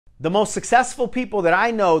The most successful people that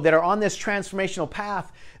I know that are on this transformational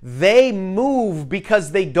path, they move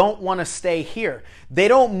because they don't want to stay here. They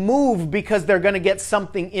don't move because they're going to get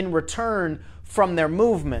something in return from their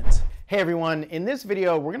movement. Hey everyone, in this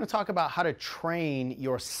video, we're going to talk about how to train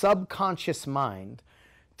your subconscious mind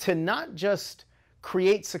to not just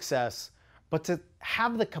create success, but to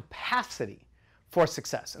have the capacity for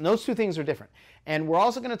success. And those two things are different. And we're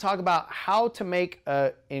also going to talk about how to make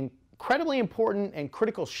an incredibly important and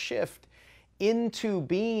critical shift into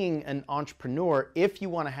being an entrepreneur if you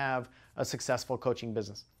want to have a successful coaching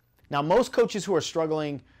business. Now, most coaches who are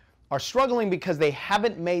struggling because they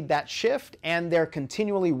haven't made that shift and they're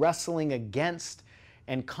continually wrestling against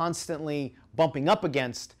and constantly bumping up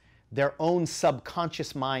against their own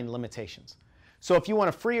subconscious mind limitations. So if you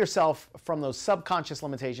want to free yourself from those subconscious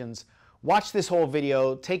limitations, watch this whole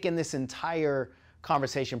video, take in this entire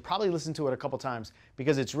conversation, probably listen to it a couple times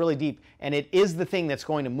because it's really deep and it is the thing that's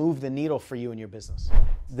going to move the needle for you in your business.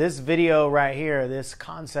 This video right here, this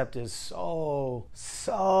concept is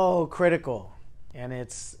so critical, and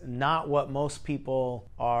it's not what most people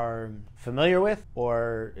are familiar with,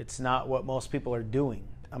 or it's not what most people are doing.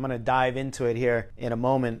 I'm going to dive into it here in a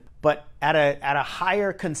moment, but at a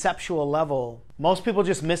higher conceptual level, most people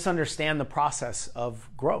just misunderstand the process of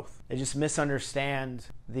growth. They just misunderstand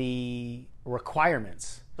the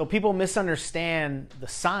requirements. So people misunderstand the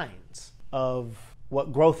signs of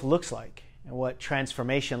what growth looks like and what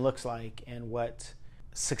transformation looks like and what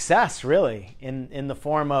success really in the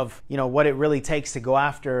form of, you know, what it really takes to go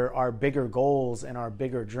after our bigger goals and our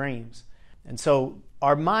bigger dreams. And so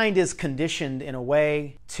our mind is conditioned in a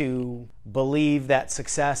way to believe that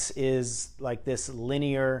success is like this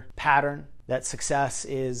linear pattern, that success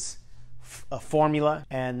is a formula,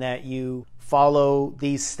 and that you follow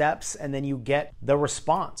these steps and then you get the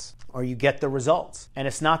response or you get the results. And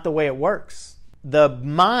it's not the way it works. The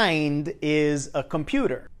mind is a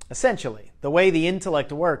computer, essentially. The way the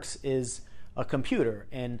intellect works is a computer,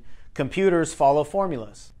 and computers follow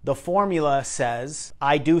formulas. The formula says,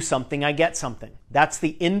 I do something, I get something. That's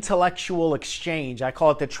the intellectual exchange. I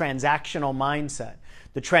call it the transactional mindset.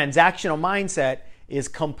 The transactional mindset is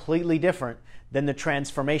completely different than the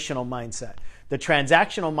transformational mindset. The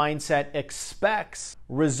transactional mindset expects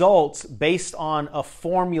results based on a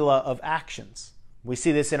formula of actions. We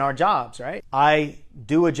see this in our jobs, right? I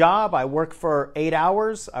do a job, I work for 8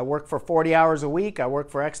 hours, I work for 40 hours a week, I work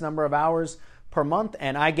for X number of hours per month,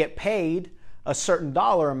 and I get paid a certain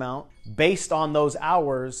dollar amount based on those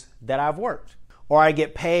hours that I've worked. Or I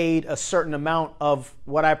get paid a certain amount of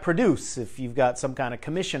what I produce if you've got some kind of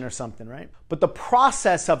commission or something, right? But the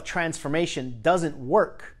process of transformation doesn't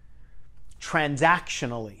work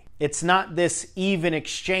transactionally. It's not this even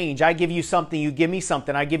exchange. I give you something, you give me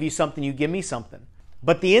something. I give you something, you give me something.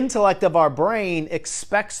 But the intellect of our brain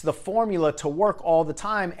expects the formula to work all the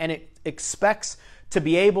time, and it expects to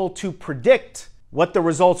be able to predict what the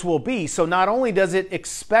results will be. So not only does it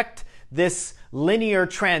expect this linear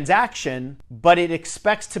transaction, but it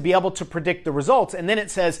expects to be able to predict the results. And then it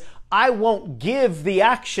says, I won't give the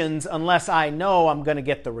actions unless I know I'm going to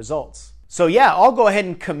get the results. So yeah, I'll go ahead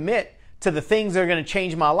and commit to the things that are going to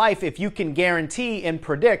change my life if you can guarantee and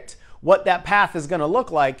predict what that path is going to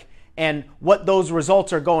look like and what those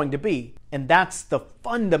results are going to be. And that's the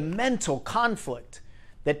fundamental conflict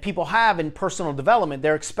that people have in personal development.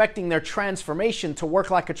 They're expecting their transformation to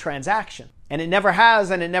work like a transaction. And it never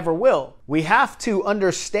has and it never will. We have to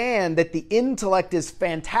understand that the intellect is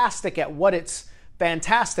fantastic at what it's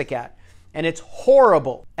fantastic at. And it's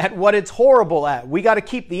horrible at what it's horrible at. We got to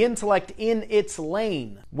keep the intellect in its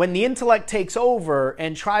lane. When the intellect takes over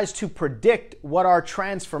and tries to predict what our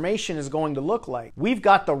transformation is going to look like, we've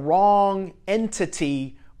got the wrong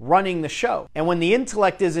entity running the show. And when the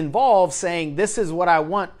intellect is involved saying, this is what I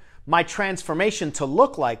want my transformation to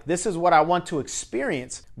look like, this is what I want to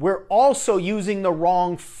experience, we're also using the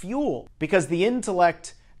wrong fuel, because the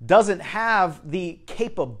intellect doesn't have the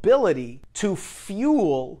capability to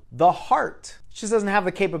fuel the heart. It just doesn't have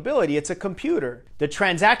the capability. It's a computer. The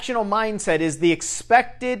transactional mindset is the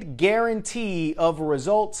expected guarantee of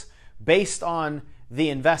results based on the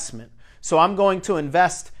investment. So I'm going to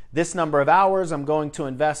invest this number of hours, I'm going to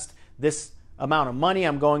invest this amount of money,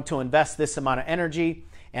 I'm going to invest this amount of energy,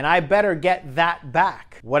 and I better get that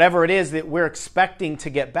back, whatever it is that we're expecting to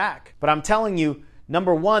get back. But I'm telling you,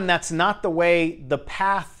 number one, that's not the way the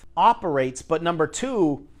path operates. But number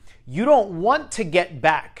two, you don't want to get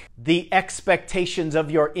back the expectations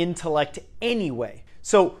of your intellect anyway.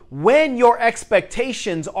 So when your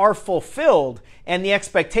expectations are fulfilled and the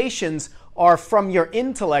expectations are from your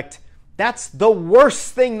intellect, that's the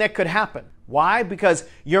worst thing that could happen. Why? Because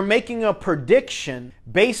you're making a prediction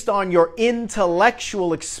based on your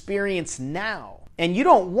intellectual experience now. And you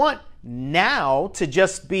don't want now to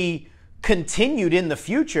just be continued in the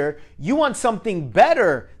future. You want something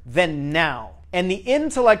better than now. And the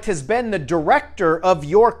intellect has been the director of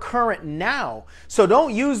your current now. So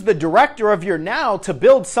don't use the director of your now to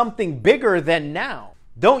build something bigger than now.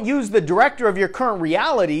 Don't use the director of your current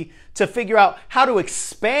reality to figure out how to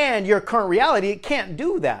expand your current reality. It can't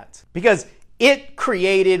do that because it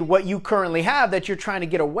created what you currently have that you're trying to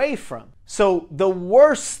get away from. So the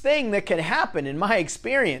worst thing that can happen, in my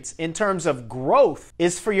experience, in terms of growth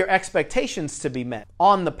is for your expectations to be met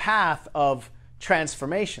on the path of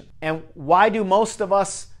transformation. And why do most of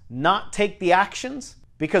us not take the actions?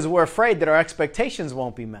 Because we're afraid that our expectations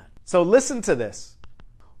won't be met. So listen to this.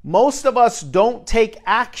 Most of us don't take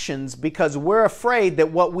actions because we're afraid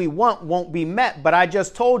that what we want won't be met. But I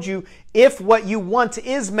just told you, if what you want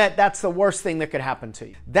is met, that's the worst thing that could happen to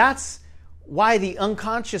you. That's why the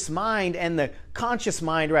unconscious mind and the conscious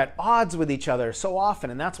mind are at odds with each other so often.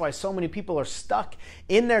 And that's why so many people are stuck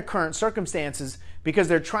in their current circumstances, because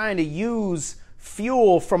they're trying to use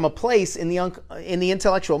fuel from a place in the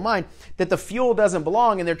intellectual mind that the fuel doesn't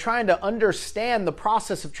belong, and they're trying to understand the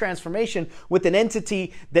process of transformation with an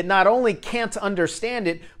entity that not only can't understand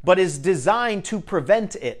it, but is designed to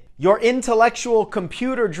prevent it. Your intellectual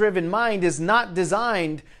computer-driven mind is not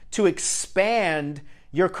designed to expand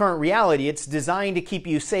your current reality. It's designed to keep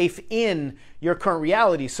you safe in your current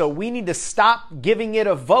reality. So we need to stop giving it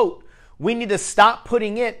a vote. We need to stop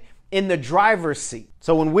putting it in the driver's seat.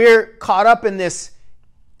 So when we're caught up in this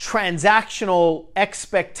transactional,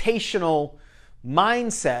 expectational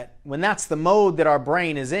mindset, when that's the mode that our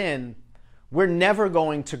brain is in, we're never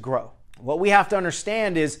going to grow. What we have to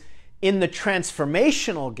understand is, in the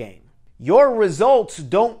transformational game, your results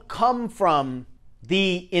don't come from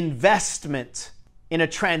the investment in a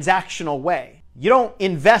transactional way. You don't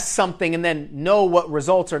invest something and then know what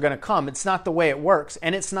results are going to come. It's not the way it works,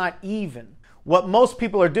 and it's not even. What most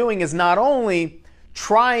people are doing is not only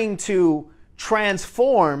trying to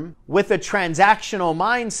transform with a transactional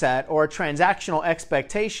mindset or a transactional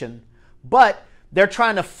expectation, but they're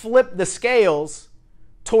trying to flip the scales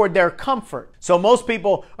toward their comfort. So most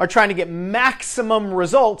people are trying to get maximum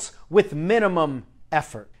results with minimum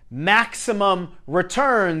effort, maximum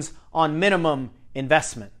returns on minimum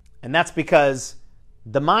investment. And that's because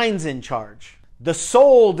the mind's in charge. The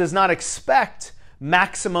soul does not expect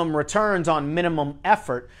maximum returns on minimum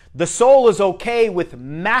effort. The soul is okay with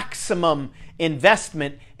maximum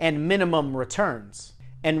investment and minimum returns.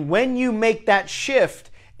 And when you make that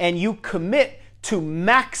shift and you commit to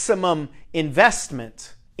maximum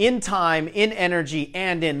investment in time, in energy,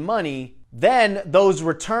 and in money, then those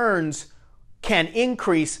returns can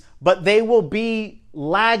increase, but they will be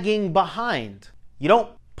lagging behind. You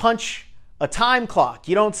don't punch a time clock.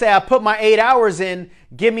 You don't say, I put my 8 hours in,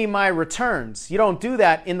 give me my returns. You don't do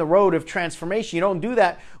that in the road of transformation. You don't do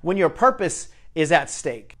that when your purpose is at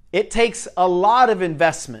stake. It takes a lot of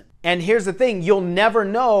investment. And here's the thing, you'll never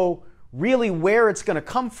know really where it's going to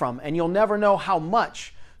come from, and you'll never know how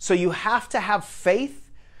much. So you have to have faith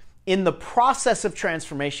in the process of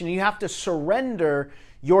transformation. You have to surrender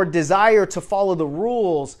your desire to follow the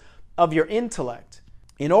rules of your intellect.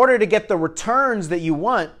 In order to get the returns that you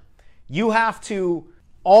want, you have to,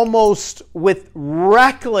 almost with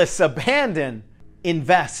reckless abandon,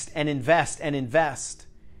 invest and invest and invest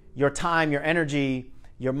your time, your energy,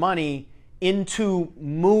 your money into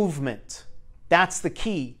movement. That's the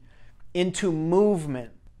key, into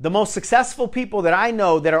movement. The most successful people that I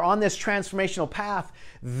know that are on this transformational path,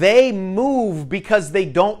 they move because they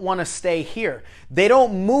don't want to stay here. They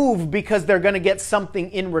don't move because they're going to get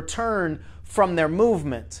something in return from their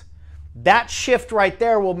movement. That shift right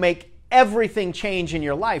there will make everything change in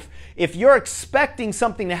your life. If you're expecting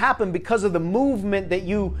something to happen because of the movement that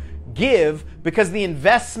you give, because of the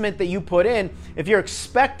investment that you put in, if you're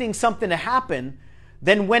expecting something to happen,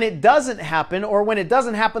 then when it doesn't happen, or when it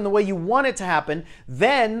doesn't happen the way you want it to happen,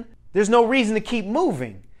 then there's no reason to keep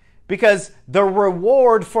moving, because the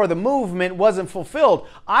reward for the movement wasn't fulfilled.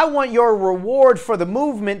 I want your reward for the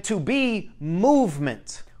movement to be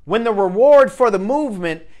movement. When the reward for the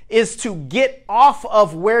movement is to get off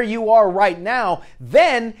of where you are right now,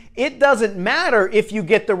 then it doesn't matter if you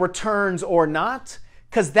get the returns or not,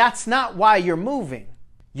 because that's not why you're moving.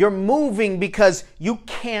 You're moving because you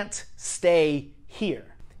can't stay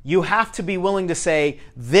here. You have to be willing to say,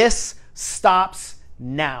 this stops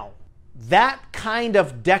now. That kind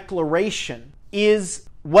of declaration is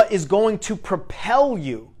what is going to propel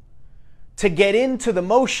you to get into the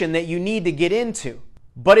motion that you need to get into.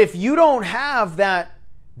 But if you don't have that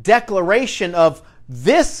declaration of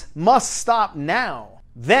this must stop now,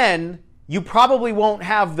 then you probably won't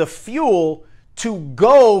have the fuel to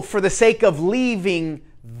go for the sake of leaving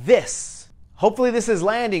this. Hopefully this is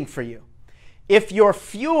landing for you. If your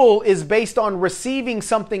fuel is based on receiving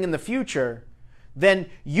something in the future, then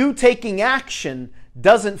you taking action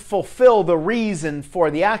doesn't fulfill the reason for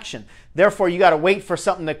the action. Therefore, you got to wait for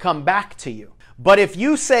something to come back to you. But if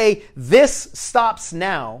you say, this stops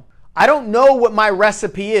now, I don't know what my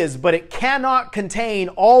recipe is, but it cannot contain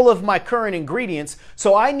all of my current ingredients,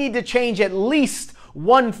 so I need to change at least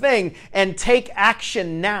one thing and take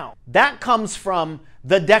action now. That comes from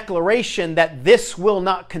the declaration that this will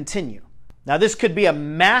not continue. Now, this could be a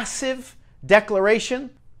massive declaration,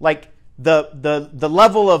 like the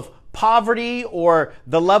level of poverty or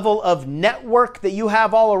the level of network that you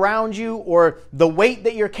have all around you or the weight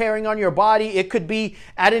that you're carrying on your body. It could be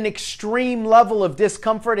at an extreme level of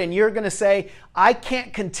discomfort and you're going to say, I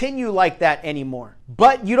can't continue like that anymore.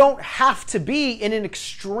 But you don't have to be in an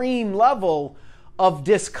extreme level of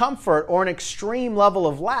discomfort or an extreme level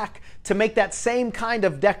of lack to make that same kind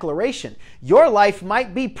of declaration. Your life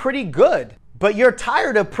might be pretty good, but you're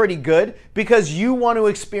tired of pretty good because you want to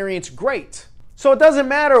experience great. So it doesn't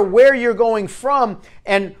matter where you're going from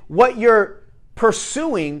and what you're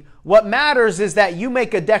pursuing. What matters is that you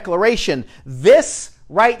make a declaration. This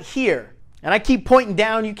right here, and I keep pointing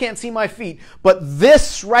down, you can't see my feet, but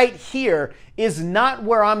this right here is not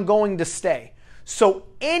where I'm going to stay. So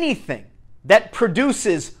anything that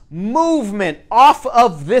produces movement off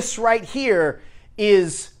of this right here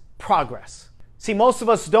is progress. See, most of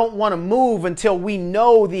us don't want to move until we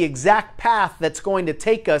know the exact path that's going to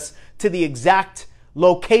take us to the exact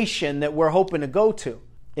location that we're hoping to go to.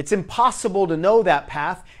 It's impossible to know that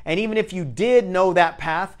path, and even if you did know that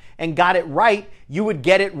path and got it right, you would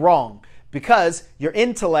get it wrong because your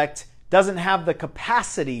intellect doesn't have the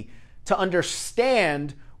capacity to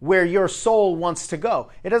understand where your soul wants to go.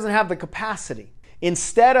 It doesn't have the capacity.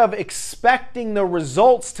 Instead of expecting the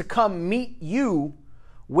results to come meet you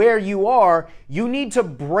where you are, you need to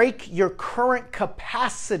break your current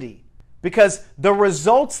capacity because the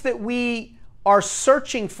results that we are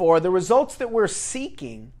searching for, the results that we're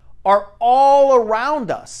seeking are all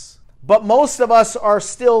around us. But most of us are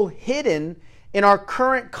still hidden in our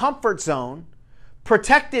current comfort zone,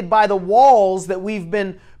 protected by the walls that we've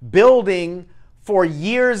been building for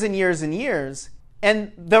years and years and years.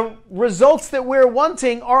 And the results that we're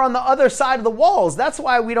wanting are on the other side of the walls. That's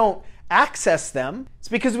why we don't access them. It's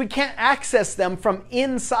because we can't access them from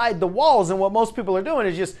inside the walls. And what most people are doing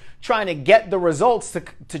is just trying to get the results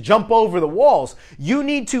to jump over the walls. You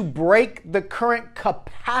need to break the current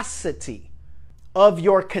capacity of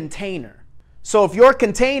your container. So if your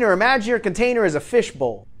container, imagine your container is a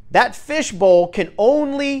fishbowl. That fishbowl can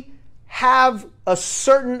only have a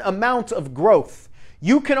certain amount of growth.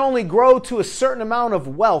 You can only grow to a certain amount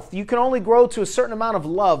of wealth. You can only grow to a certain amount of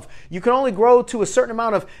love. You can only grow to a certain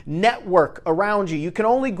amount of network around you. You can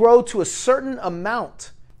only grow to a certain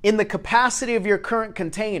amount in the capacity of your current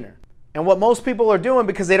container. And what most people are doing,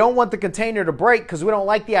 because they don't want the container to break, because we don't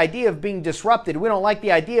like the idea of being disrupted, we don't like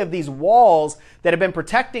the idea of these walls that have been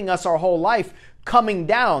protecting us our whole life coming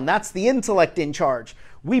down. That's the intellect in charge.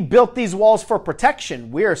 We built these walls for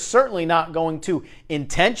protection. We are certainly not going to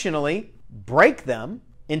intentionally break them,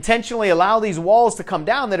 intentionally allow these walls to come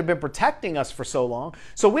down that have been protecting us for so long.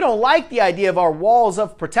 So we don't like the idea of our walls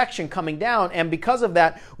of protection coming down, and because of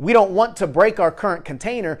that, we don't want to break our current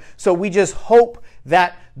container. So we just hope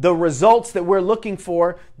that the results that we're looking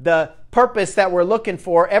for, the purpose that we're looking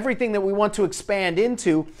for, everything that we want to expand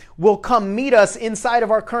into will come meet us inside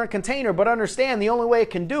of our current container. But understand, the only way it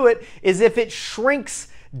can do it is if it shrinks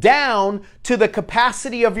down to the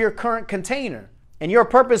capacity of your current container. And your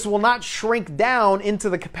purpose will not shrink down into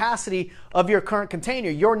the capacity of your current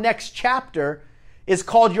container. Your next chapter is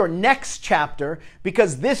called your next chapter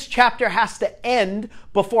because this chapter has to end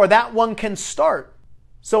before that one can start.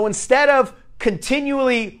 So instead of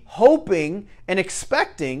continually hoping and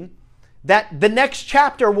expecting that the next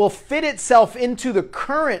chapter will fit itself into the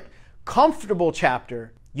current comfortable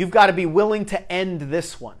chapter, you've got to be willing to end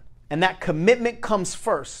this one. And that commitment comes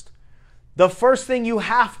first. The first thing you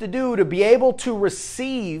have to do to be able to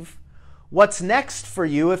receive what's next for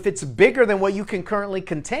you, if it's bigger than what you can currently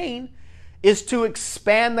contain, is to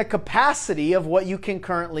expand the capacity of what you can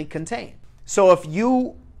currently contain. So if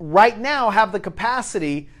you right now have the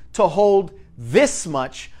capacity to hold this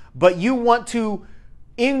much, but you want to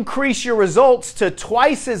increase your results to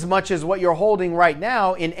twice as much as what you're holding right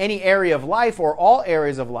now in any area of life or all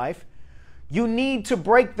areas of life, you need to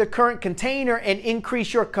break the current container and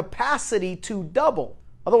increase your capacity to double.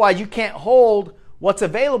 Otherwise, you can't hold what's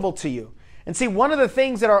available to you. And see, one of the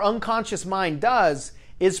things that our unconscious mind does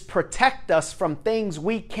is protect us from things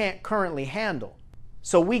we can't currently handle.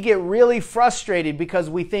 So we get really frustrated because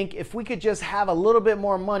we think if we could just have a little bit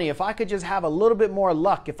more money, if I could just have a little bit more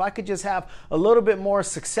luck, if I could just have a little bit more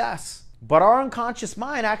success. But our unconscious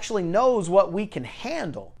mind actually knows what we can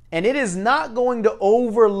handle. And it is not going to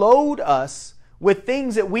overload us with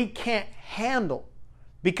things that we can't handle,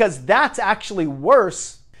 because that's actually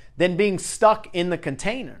worse than being stuck in the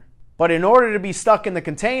container. But in order to be stuck in the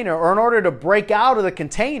container, or in order to break out of the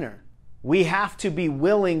container, we have to be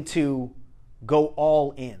willing to go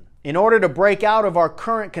all in. In order to break out of our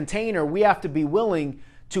current container, we have to be willing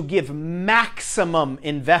to give maximum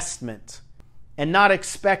investment and not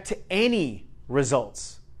expect any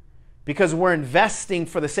results, because we're investing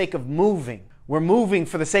for the sake of moving. We're moving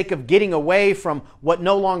for the sake of getting away from what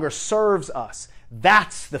no longer serves us.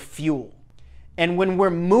 That's the fuel. And when we're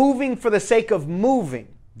moving for the sake of moving,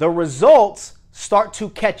 the results start to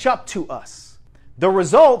catch up to us. The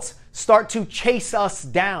results start to chase us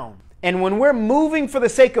down. And when we're moving for the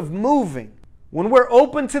sake of moving, when we're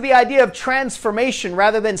open to the idea of transformation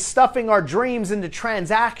rather than stuffing our dreams into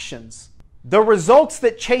transactions, the results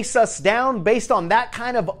that chase us down based on that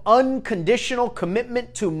kind of unconditional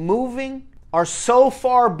commitment to moving are so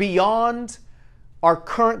far beyond our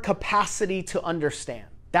current capacity to understand.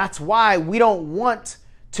 That's why we don't want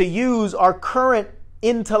to use our current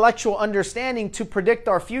intellectual understanding to predict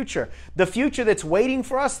our future. The future that's waiting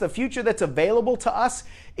for us, the future that's available to us,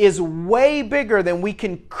 is way bigger than we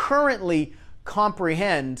can currently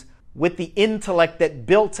comprehend with the intellect that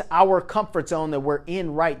built our comfort zone that we're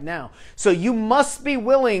in right now. So you must be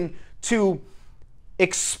willing to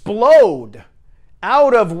explode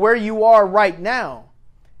out of where you are right now.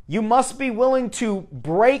 You must be willing to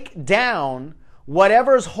break down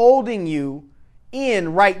whatever's holding you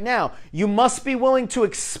in right now. You must be willing to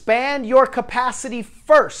expand your capacity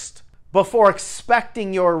first before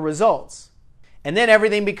expecting your results. And then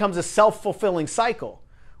everything becomes a self-fulfilling cycle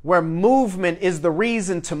where movement is the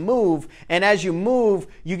reason to move. And as you move,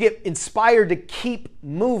 you get inspired to keep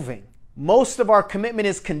moving. Most of our commitment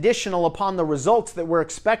is conditional upon the results that we're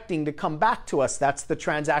expecting to come back to us. That's the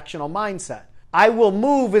transactional mindset. I will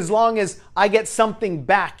move as long as I get something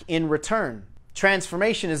back in return.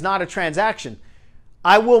 Transformation is not a transaction.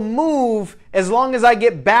 I will move as long as I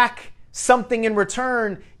get back something in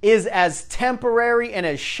return is as temporary and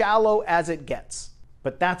as shallow as it gets.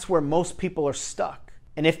 But that's where most people are stuck.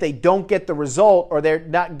 And if they don't get the result, or they're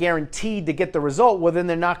not guaranteed to get the result, well, then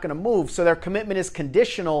they're not going to move. So their commitment is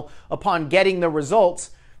conditional upon getting the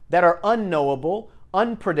results that are unknowable,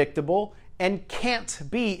 unpredictable, and can't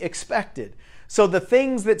be expected. So the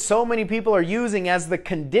things that so many people are using as the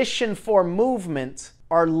condition for movement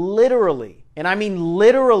are literally, and I mean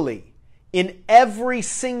literally, in every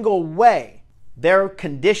single way, their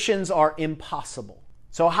conditions are impossible.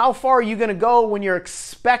 So how far are you going to go when you're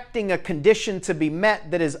expecting a condition to be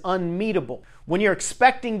met that is unmeetable? When you're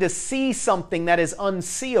expecting to see something that is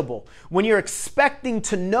unseeable? When you're expecting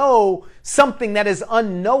to know something that is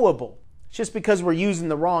unknowable? Just because we're using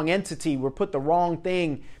the wrong entity, we're put the wrong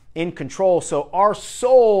thing in control. So our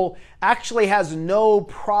soul actually has no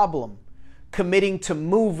problem committing to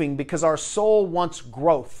moving, because our soul wants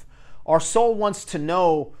growth. Our soul wants to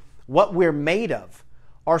know what we're made of.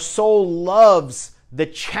 Our soul loves the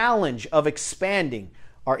challenge of expanding.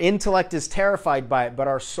 Our intellect is terrified by it, but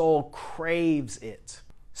our soul craves it.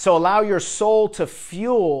 So allow your soul to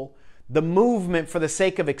fuel the movement for the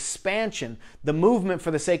sake of expansion, the movement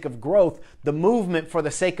for the sake of growth, the movement for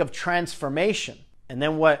the sake of transformation. And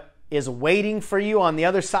then what is waiting for you on the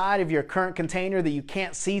other side of your current container that you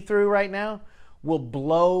can't see through right now will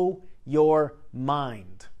blow your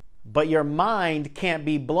mind. But your mind can't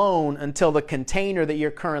be blown until the container that you're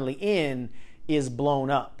currently in is blown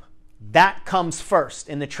up. That comes first.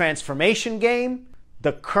 In the transformation game,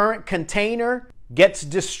 the current container gets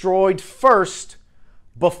destroyed first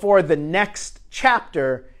before the next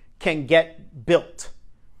chapter can get built.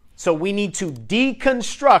 So we need to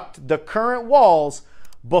deconstruct the current walls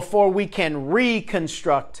before we can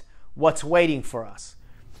reconstruct what's waiting for us.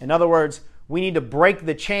 In other words, we need to break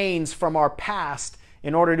the chains from our past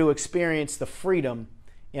in order to experience the freedom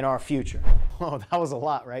in our future. Oh, that was a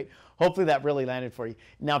lot, right? Hopefully that really landed for you.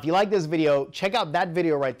 Now, if you like this video, check out that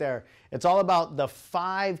video right there. It's all about the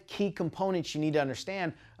 5 key components you need to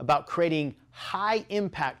understand about creating high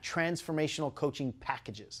impact transformational coaching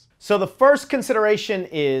packages. So the first consideration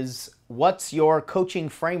is, what's your coaching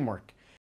framework?